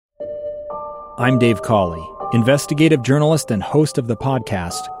I'm Dave Cawley, investigative journalist and host of the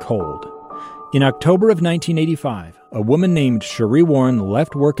podcast Cold. In October of 1985, a woman named Cherie Warren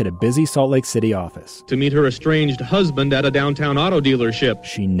left work at a busy Salt Lake City office to meet her estranged husband at a downtown auto dealership.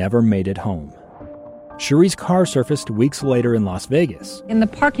 She never made it home. Cherie's car surfaced weeks later in Las Vegas. In the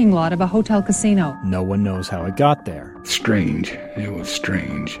parking lot of a hotel casino. No one knows how it got there. Strange. It was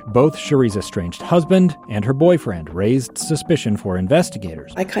strange. Both Cherie's estranged husband and her boyfriend raised suspicion for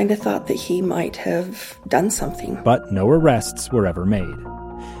investigators. I kind of thought that he might have done something. But no arrests were ever made.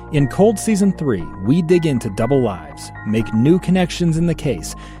 In Cold Season 3, we dig into double lives, make new connections in the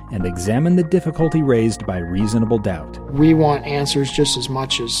case, and examine the difficulty raised by reasonable doubt. We want answers just as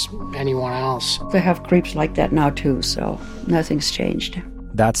much as anyone else. They have creeps like that now too, so nothing's changed.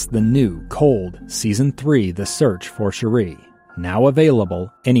 That's the new Cold Season 3, The Search for Cherie, now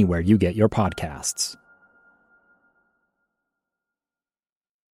available anywhere you get your podcasts.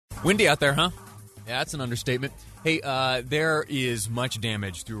 Windy out there, huh? Yeah, that's an understatement. Hey, there is much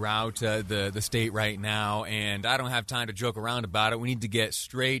damage throughout the state right now, and I don't have time to joke around about it. We need to get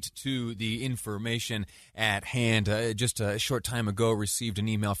straight to the information at hand. Just a short time ago, received an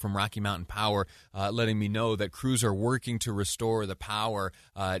email from Rocky Mountain Power letting me know that crews are working to restore the power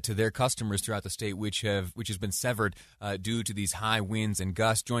to their customers throughout the state, which has been severed due to these high winds and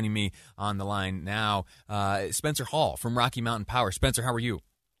gusts. Joining me on the line now, Spencer Hall from Rocky Mountain Power. Spencer, how are you?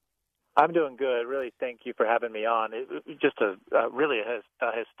 I'm doing good. Really, thank you for having me on. It was just a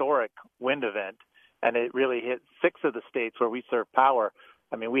historic wind event, and it really hit 6 of the states where we serve power.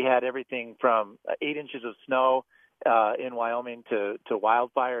 I mean, we had everything from 8 inches of snow in Wyoming to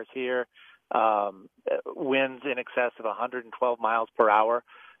wildfires here, winds in excess of 112 miles per hour.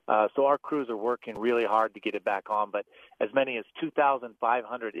 So our crews are working really hard to get it back on, but as many as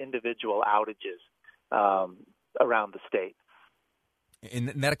 2,500 individual outages around the state. And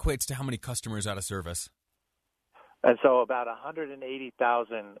that equates to how many customers out of service? And so about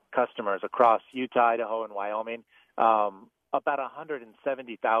 180,000 customers across Utah, Idaho, and Wyoming. About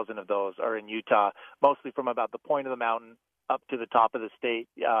 170,000 of those are in Utah, mostly from about the point of the mountain up to the top of the state,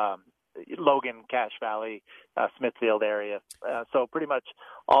 Logan, Cache Valley, Smithfield area. So pretty much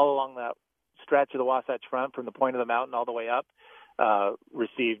all along that stretch of the Wasatch Front from the point of the mountain all the way up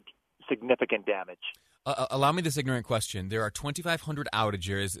received significant damage. Allow me this ignorant question. There are 2,500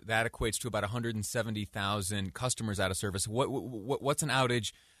 outages. That equates to about 170,000 customers out of service. What's an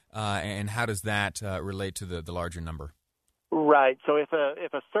outage, and how does that relate to the larger number? Right. So if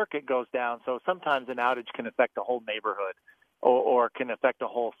a circuit goes down, so sometimes an outage can affect a whole neighborhood or can affect a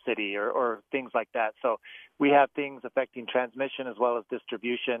whole city or things like that. So we have things affecting transmission as well as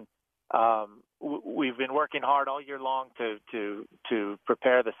distribution. We've been working hard all year long to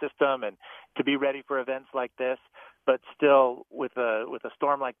prepare the system and to be ready for events like this. But still, with a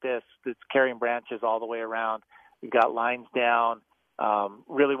storm like this that's carrying branches all the way around, we've got lines down.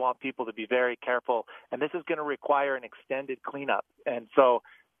 Really want people to be very careful, and this is going to require an extended cleanup. And so,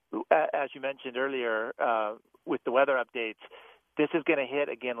 as you mentioned earlier, with the weather updates, this is going to hit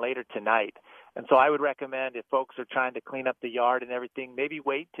again later tonight. And so I would recommend if folks are trying to clean up the yard and everything, maybe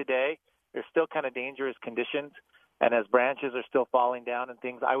wait today. There's still kind of dangerous conditions. And as branches are still falling down and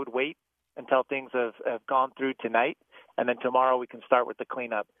things, I would wait until things have gone through tonight. And then tomorrow we can start with the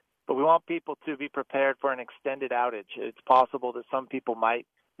cleanup. But we want people to be prepared for an extended outage. It's possible that some people might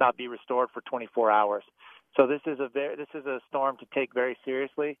not be restored for 24 hours. So this is a storm to take very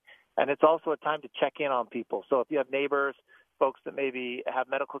seriously. And it's also a time to check in on people. So if you have neighbors, folks that maybe have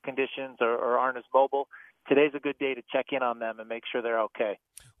medical conditions or aren't as mobile, today's a good day to check in on them and make sure they're okay.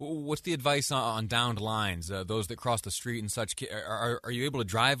 What's the advice on downed lines, those that cross the street and such? Are you able to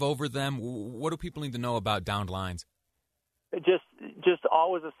drive over them? What do people need to know about downed lines? Just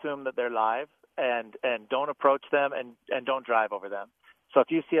always assume that they're live and don't approach them and don't drive over them. So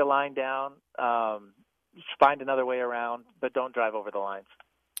if you see a line down, find another way around, but don't drive over the lines.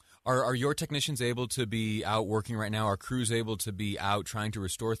 Are your technicians able to be out working right now? Are crews able to be out trying to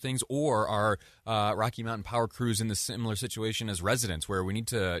restore things? Or are Rocky Mountain Power crews in the similar situation as residents where we need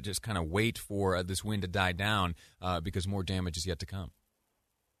to just kind of wait for this wind to die down because more damage is yet to come?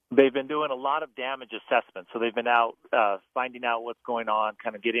 They've been doing a lot of damage assessments. So they've been out finding out what's going on,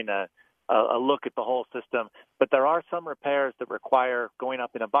 kind of getting a look at the whole system. But there are some repairs that require going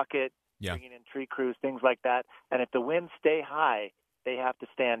up in a bucket, bringing in tree crews, things like that. And if the winds stay high, they have to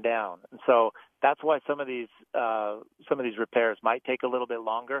stand down. And so that's why some of these repairs might take a little bit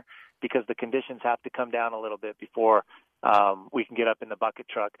longer, because the conditions have to come down a little bit before we can get up in the bucket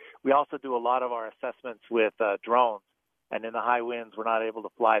truck. We also do a lot of our assessments with drones, and in the high winds, we're not able to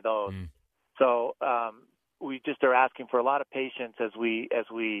fly those. So we just are asking for a lot of patience as we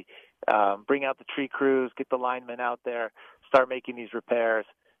bring out the tree crews, get the linemen out there, start making these repairs.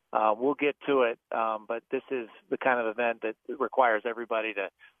 We'll get to it, but this is the kind of event that requires everybody to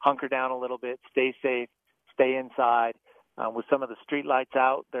hunker down a little bit, stay safe, stay inside. With some of the street lights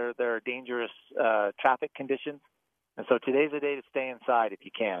out, there are dangerous traffic conditions. And so today's a day to stay inside if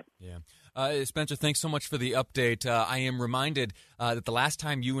you can. Yeah. Spencer, thanks so much for the update. I am reminded that the last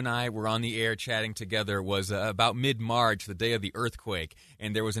time you and I were on the air chatting together was about mid-March, the day of the earthquake,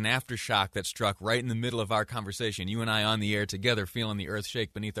 and there was an aftershock that struck right in the middle of our conversation. You and I on the air together, feeling the earth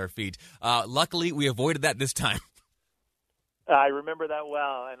shake beneath our feet. Luckily, we avoided that this time. I remember that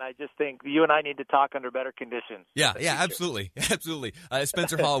well, and I just think you and I need to talk under better conditions. Yeah, absolutely.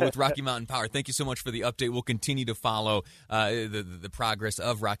 Spencer Hall with Rocky Mountain Power, thank you so much for the update. We'll continue to follow the progress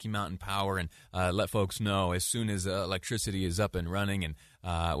of Rocky Mountain Power and let folks know as soon as electricity is up and running. And,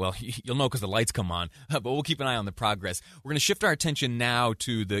 you'll know because the lights come on, but we'll keep an eye on the progress. We're going to shift our attention now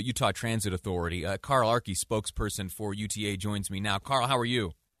to the Utah Transit Authority. Carl Arky, spokesperson for UTA, joins me now. Carl, how are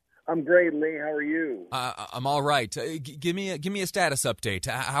you? I'm great, Lee. How are you? I'm all right. Give me a status update.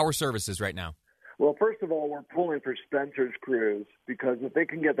 How are services right now? Well, first of all, we're pulling for Spencer's crews because if they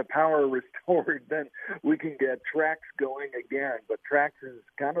can get the power restored, then we can get tracks going again. But tracks is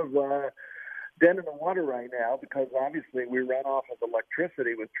kind of dead in the water right now because obviously we run off of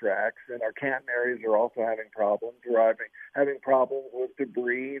electricity with tracks, and our Canton areas are also having problems. We're having problems with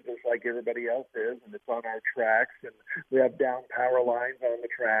debris just like everybody else is, and it's on our tracks, and we have down power lines on the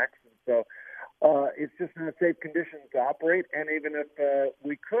tracks. And so it's just not safe conditions to operate, and even if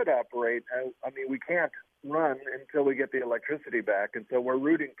we could operate, we can't run until we get the electricity back. And so we're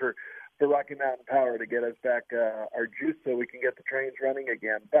rooting for Rocky Mountain Power to get us back our juice so we can get the trains running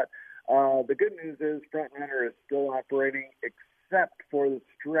again. But the good news is Front Runner is still operating except for the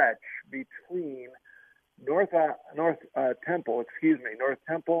stretch between North Temple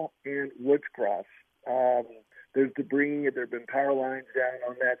and Woods Cross. There's debris. There have been power lines down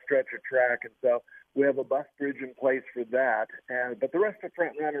on that stretch of track, and so we have a bus bridge in place for that. But the rest of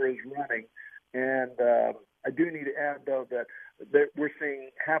Front Runner is running, and I do need to add, though, that we're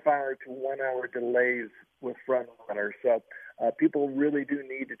seeing half-hour to 1-hour delays with Front Runner. So people really do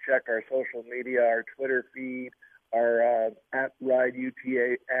need to check our social media, our Twitter feed, our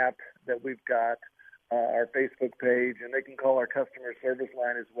 @RideUTA app that we've got, our Facebook page, and they can call our customer service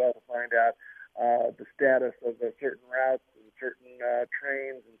line as well to find out the status of certain routes and certain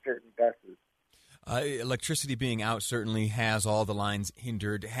trains and certain buses. Electricity being out certainly has all the lines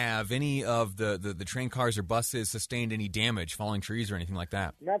hindered. Have any of the train cars or buses sustained any damage, falling trees or anything like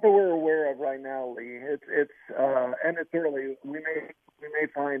that? Not that we're aware of right now, Lee. It's early. We may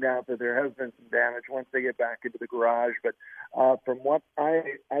find out that there has been some damage once they get back into the garage. But from what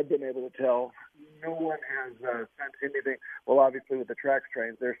I've been able to tell, no one has sent anything. Well, obviously with the Trax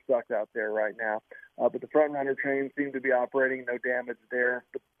trains, they're stuck out there right now. But the Front Runner trains seem to be operating. No damage there.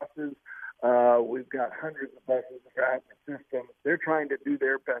 The buses. We've got hundreds of buses throughout the system. They're trying to do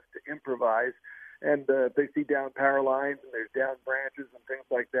their best to improvise, and if they see down power lines and there's down branches and things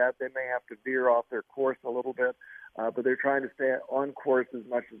like that, they may have to veer off their course a little bit, but they're trying to stay on course as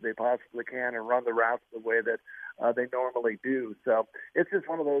much as they possibly can and run the routes the way that they normally do. So it's just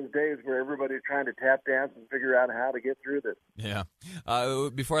one of those days where everybody's trying to tap dance and figure out how to get through this. Yeah.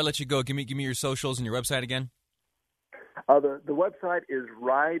 Before I let you go, give me your socials and your website again. The website is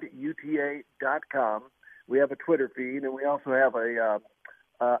rideuta.com. We have a Twitter feed, and we also have a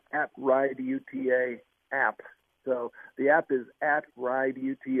 @RideUTA app. So the app is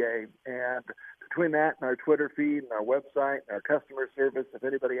 @RideUTA, and between that and our Twitter feed and our website and our customer service, if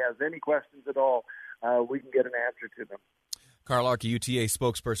anybody has any questions at all, we can get an answer to them. Carl Arky, UTA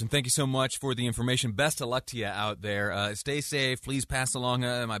spokesperson, thank you so much for the information. Best of luck to you out there. Stay safe. Please pass along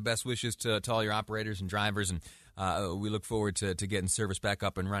my best wishes to all your operators and drivers, and we look forward to getting service back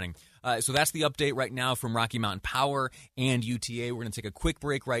up and running. So that's the update right now from Rocky Mountain Power and UTA. We're going to take a quick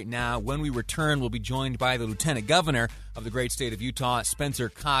break right now. When we return, we'll be joined by the Lieutenant Governor of the great state of Utah, Spencer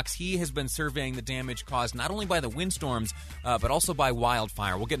Cox. He has been surveying the damage caused not only by the windstorms, but also by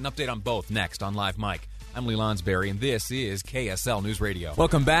wildfire. We'll get an update on both next on Live Mike. I'm Lee Lonsberry, and this is KSL News Radio.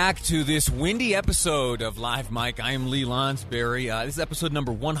 Welcome back to this windy episode of Live Mike. I am Lee Lonsberry. This is episode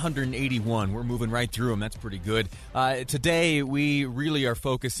number 181. We're moving right through them. That's pretty good. Today, we really are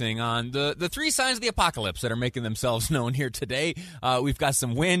focusing on the three signs of the apocalypse that are making themselves known here today. We've got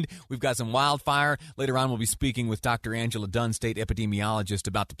some wind. We've got some wildfire. Later on, we'll be speaking with Dr. Angela Dunn, state epidemiologist,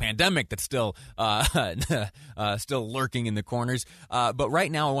 about the pandemic that's still lurking in the corners. But right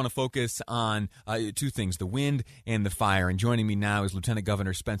now, I want to focus on two things. things, the wind and the fire. And joining me now is Lieutenant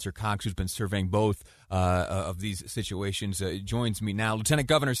Governor Spencer Cox, who's been surveying both of these situations. Joins me now. Lieutenant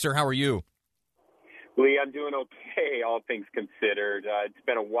Governor, sir, how are you? Lee, I'm doing okay, all things considered. It's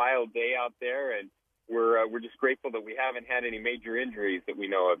been a wild day out there, and we're just grateful that we haven't had any major injuries that we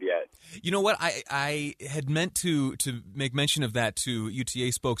know of yet. You know what? I had meant to make mention of that to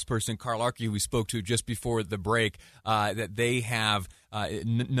UTA spokesperson Carl Arky, who we spoke to just before the break, that they have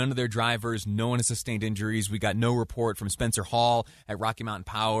none of their drivers, no one has sustained injuries. We got no report from Spencer Hall at Rocky Mountain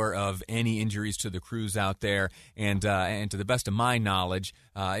Power of any injuries to the crews out there. And to the best of my knowledge,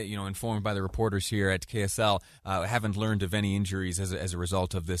 informed by the reporters here at KSL, haven't learned of any injuries as a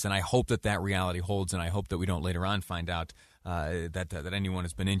result of this. And I hope that reality holds, and I hope that we don't later on find out that anyone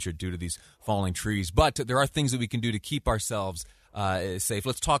has been injured due to these falling trees. But there are things that we can do to keep ourselves safe.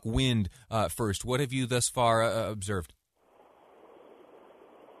 Let's talk wind first. What have you thus far observed?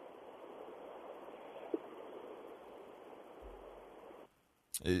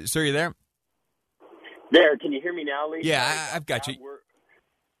 Sir, you there? There. Can you hear me now, Lee? Yeah, I've got you.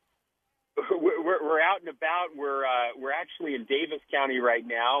 We're out and about. We're actually in Davis County right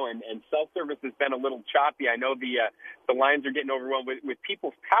now, and cell service has been a little choppy. I know the lines are getting overwhelmed with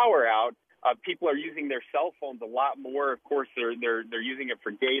people's power out. People are using their cell phones a lot more. Of course, they're using it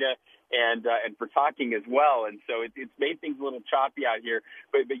for data and for talking as well. And so it's made things a little choppy out here.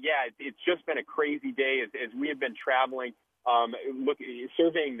 But yeah, it's just been a crazy day as we have been traveling.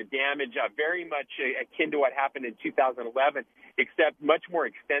 Surveying the damage, very much akin to what happened in 2011, except much more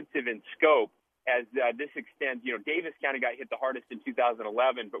extensive in scope. As this extends, Davis County got hit the hardest in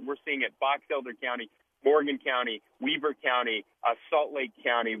 2011, but we're seeing it Box Elder County, Morgan County, Weber County, Salt Lake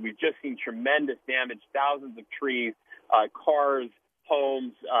County. We've just seen tremendous damage, thousands of trees, cars,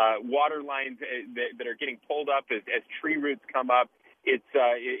 homes, water lines that are getting pulled up as tree roots come up. It's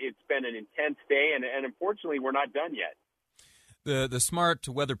been an intense day, and unfortunately, we're not done yet. The smart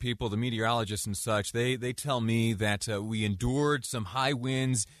weather people, the meteorologists and such, they tell me that we endured some high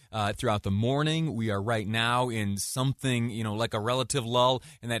winds throughout the morning. We are right now in something, like a relative lull,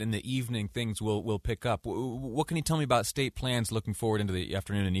 and that in the evening things will pick up. What can you tell me about state plans looking forward into the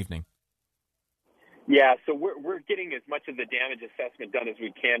afternoon and evening? Yeah, so we're getting as much of the damage assessment done as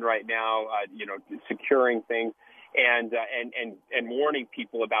we can right now, securing things and warning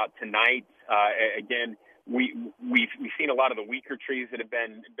people about tonight. Again, We've seen a lot of the weaker trees that have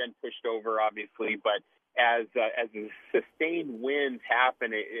been pushed over, obviously, but as the sustained winds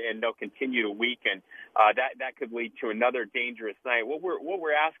happen and they'll continue to weaken, that could lead to another dangerous night. What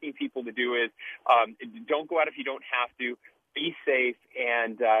we're asking people to do is don't go out if you don't have to. Be safe,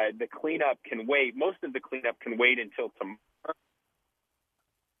 and the cleanup can wait. Most of the cleanup can wait until tomorrow.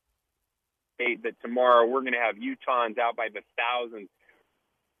 That tomorrow we're going to have Utahns out by the thousands.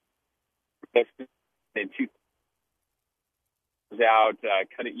 And two out,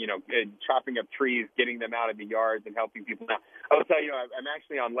 cutting, chopping up trees, getting them out of the yards, and helping people. Now, I'll tell you, I'm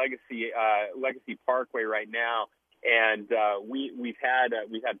actually on Legacy Parkway right now, and we've had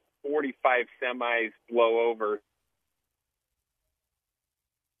 45 semis blow over,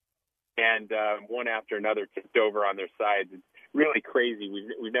 and one after another tipped over on their sides. It's really crazy.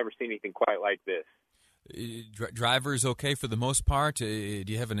 We've never seen anything quite like this. Drivers okay for the most part? Do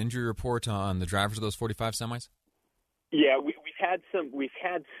you have an injury report on the drivers of those 45 semis? Yeah, we've had some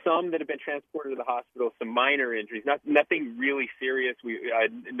that have been transported to the hospital. Some minor injuries, nothing really serious.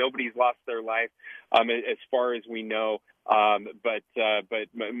 Nobody's lost their life as far as we know. But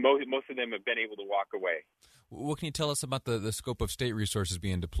most of them have been able to walk away. What can you tell us about the scope of state resources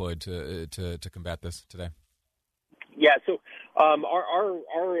being deployed to combat this today? Yeah, so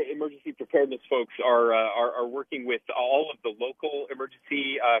our emergency preparedness folks are working with all of the local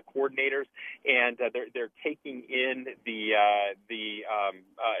emergency coordinators, and they're taking in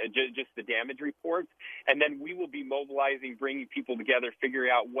just the damage reports, and then we will be mobilizing, bringing people together,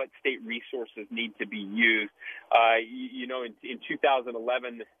 figuring out what state resources need to be used. In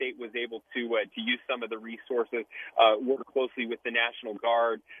 2011, the state was able to use some of the resources, work closely with the National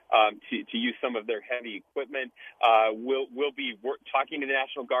Guard to use some of their heavy equipment. We'll be talking to the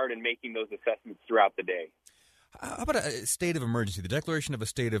National Guard and making those assessments throughout the day. How about a state of emergency, the declaration of a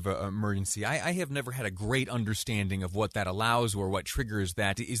state of emergency? I have never had a great understanding of what that allows or what triggers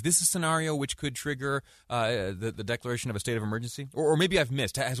that. Is this a scenario which could trigger the declaration of a state of emergency? Or maybe I've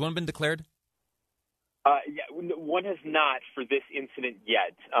missed. Has one been declared? One has not for this incident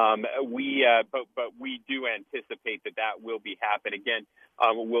yet. But we do anticipate that will be happen. Again,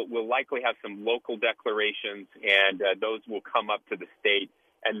 we'll likely have some local declarations, and those will come up to the state.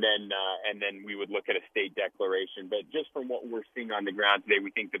 and then we would look at a state declaration. But just from what we're seeing on the ground today,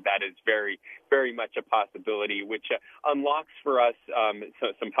 we think that is very, very much a possibility, which unlocks for us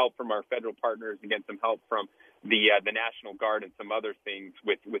some help from our federal partners, again, some help from the National Guard and some other things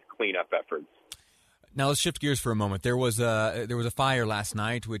with cleanup efforts. Now let's shift gears for a moment. There was a fire last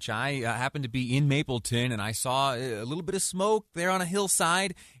night, which I happened to be in Mapleton, and I saw a little bit of smoke there on a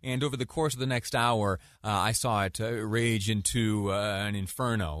hillside. And over the course of the next hour, I saw it rage into an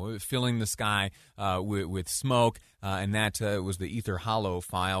inferno, filling the sky with smoke. And that was the Ether Hollow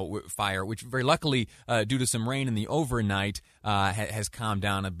fire, which very luckily, due to some rain in the overnight, has calmed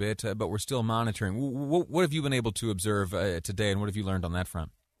down a bit. But we're still monitoring. What have you been able to observe today, and what have you learned on that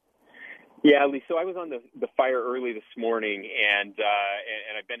front? Yeah, Lee, so I was on the fire early this morning, and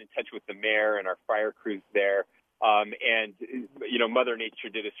I've been in touch with the mayor and our fire crews there. And, Mother Nature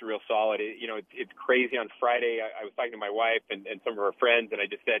did us a real solid. It's crazy. On Friday, I was talking to my wife and some of her friends, and I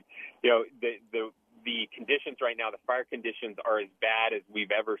just said, the conditions right now, the fire conditions are as bad as we've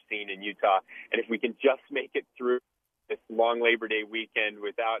ever seen in Utah. And if we can just make it through this long Labor Day weekend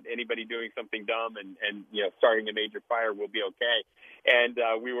without anybody doing something dumb and starting a major fire, we'll be okay. And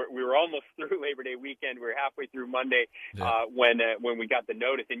we were almost through Labor Day weekend. We were halfway through Monday when we got the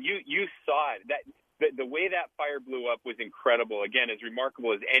notice. And you saw it. The way that fire blew up was incredible. Again, as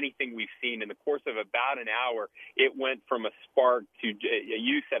remarkable as anything we've seen. In the course of about an hour, it went from a spark to,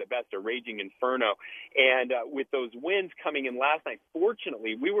 you said it best, a raging inferno. And with those winds coming in last night,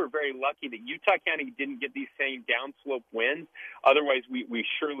 fortunately, we were very lucky that Utah County didn't get these same downslope winds. Otherwise, we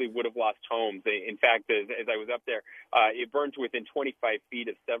surely would have lost homes. In fact, as I was up there, it burned to within 25 feet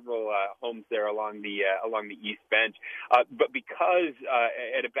of several homes there along the East Bench. But because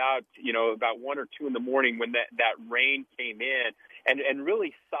at about 1 or 2 in the morning, when that rain came in and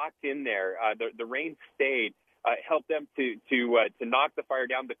really socked in there, the rain stayed, helped them to knock the fire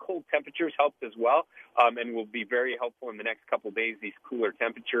down. The cold temperatures helped as well, and will be very helpful in the next couple of days, these cooler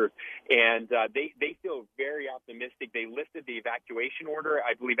temperatures. And they feel very optimistic. They lifted the evacuation order,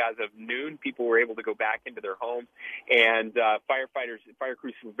 I believe, as of noon. People were able to go back into their homes, and fire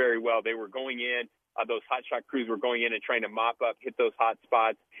crews were very well. They were going in. Those hotshot crews were going in and trying to mop up, hit those hot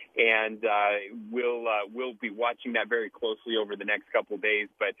spots, and we'll be watching that very closely over the next couple of days.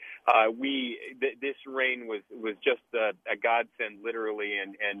 But this rain was just a godsend, literally,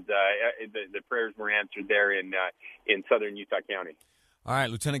 and the prayers were answered there in southern Utah County. All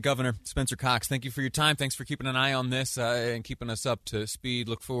right, Lieutenant Governor Spencer Cox, thank you for your time. Thanks for keeping an eye on this and keeping us up to speed.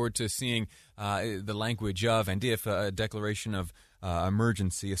 Look forward to seeing the language of, and if a declaration of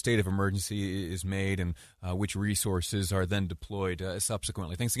emergency, a state of emergency is made, and which resources are then deployed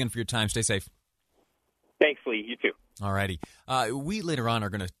subsequently. Thanks again for your time. Stay safe. Thanks, Lee. You too. All righty. We later on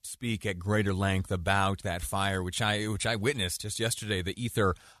are going to speak at greater length about that fire, which I witnessed just yesterday, the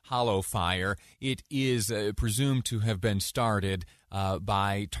Ether Hollow fire. It is presumed to have been started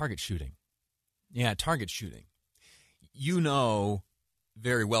by target shooting. Yeah, target shooting. You know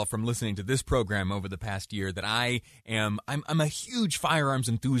very well from listening to this program over the past year that I'm a huge firearms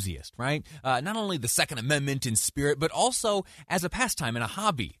enthusiast, right? Not only the Second Amendment in spirit, but also as a pastime and a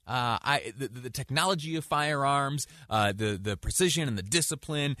hobby. The technology of firearms, the precision and the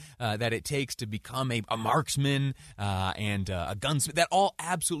discipline that it takes to become a marksman and a gunsmith, that all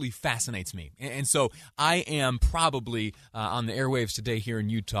absolutely fascinates me. And so I am probably on the airwaves today here in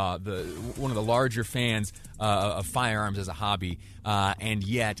Utah one of the larger fans of firearms as a hobby. And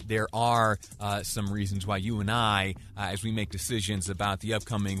yet there are some reasons why you and I, as we make decisions about the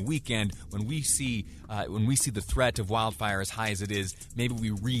upcoming weekend, when we see the threat of wildfire as high as it is, maybe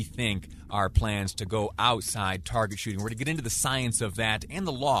we rethink our plans to go outside target shooting. We're going to get into the science of that and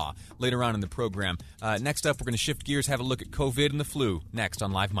the law later on in the program. Next up, we're going to shift gears, have a look at COVID and the flu, next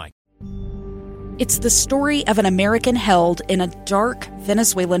on Live Mike. It's the story of an American held in a dark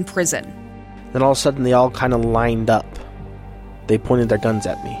Venezuelan prison. Then all of a sudden, they all kind of lined up. They pointed their guns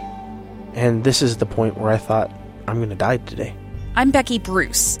at me. And this is the point where I thought, I'm going to die today. I'm Becky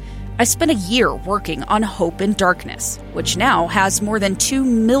Bruce. I spent a year working on Hope in Darkness, which now has more than 2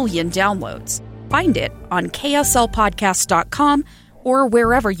 million downloads. Find it on kslpodcast.com or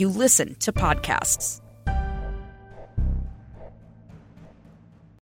wherever you listen to podcasts.